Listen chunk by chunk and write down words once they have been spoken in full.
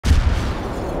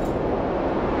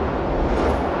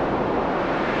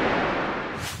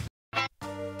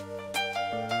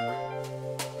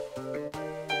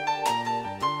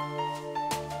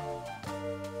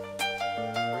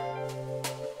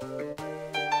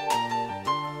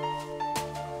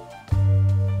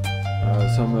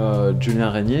So I'm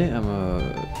Julien Regnier, I'm a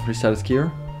freestyle skier.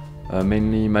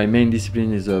 Mainly, my main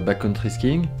discipline is backcountry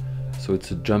skiing, so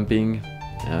it's jumping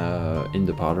in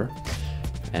the powder.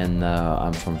 And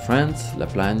I'm from France, La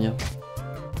Plagne.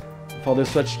 For the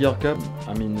Swatch Skiers Cup,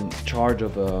 I'm in charge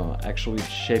of actually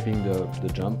shaping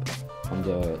the jump on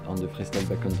the freestyle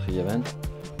backcountry event.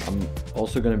 I'm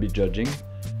also going to be judging,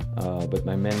 but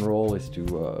my main role is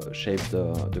to shape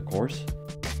the course.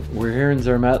 We're here in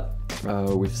Zermatt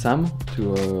with Sam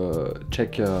to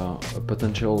check a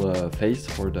potential face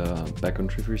for the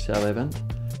backcountry freestyle event.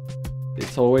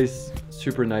 It's always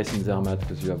super nice in Zermatt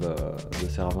because you have the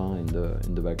Cervin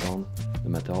in the background, the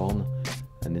Matterhorn,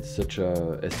 and it's such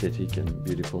a aesthetic and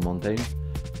beautiful mountain.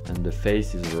 And the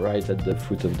face is right at the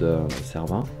foot of the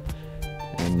Cervin,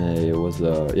 and it was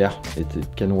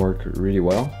it can work really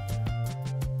well.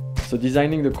 So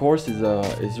designing the course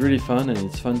is really fun, and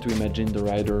it's fun to imagine the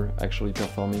rider actually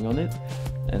performing on it.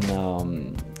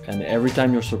 And every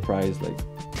time you're surprised, like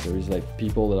there is like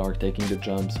people that are taking the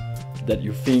jumps that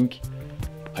you think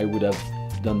I would have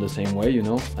done the same way, you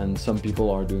know, and some people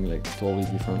are doing like totally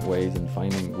different ways and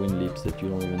finding wind leaps that you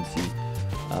don't even see.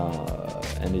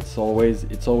 And it's always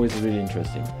really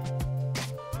interesting.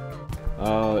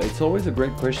 It's always a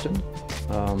great question.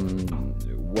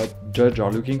 What judge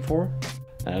are looking for?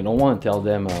 And I don't want to tell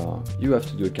them you have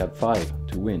to do a cap 5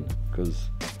 to win,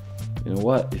 because you know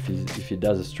what, if he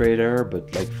does a straight air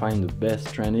but like find the best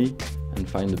tranny and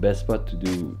find the best spot to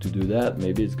do that,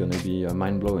 maybe it's gonna be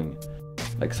mind-blowing.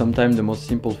 Like sometimes the most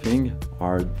simple thing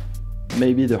are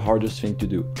maybe the hardest thing to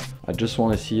do. I just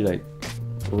want to see like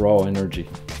raw energy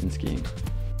in skiing.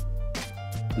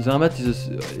 Zermatt is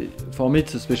for me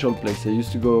it's a special place. I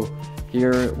used to go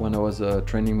here when I was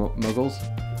training moguls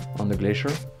on the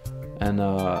glacier. And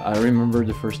I remember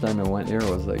the first time I went here,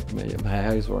 was like my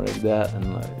eyes were like that,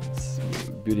 and like, it's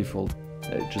beautiful.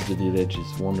 Just the village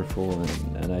is wonderful,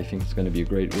 and I think it's going to be a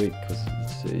great week because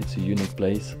it's a unique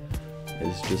place.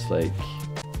 It's just like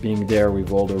being there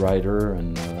with all the rider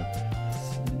and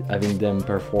having them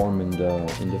perform in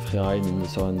the freeride in the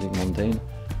surrounding mountain.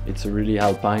 It's a really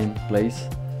alpine place,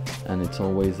 and it's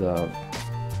always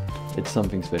it's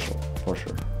something special for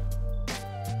sure.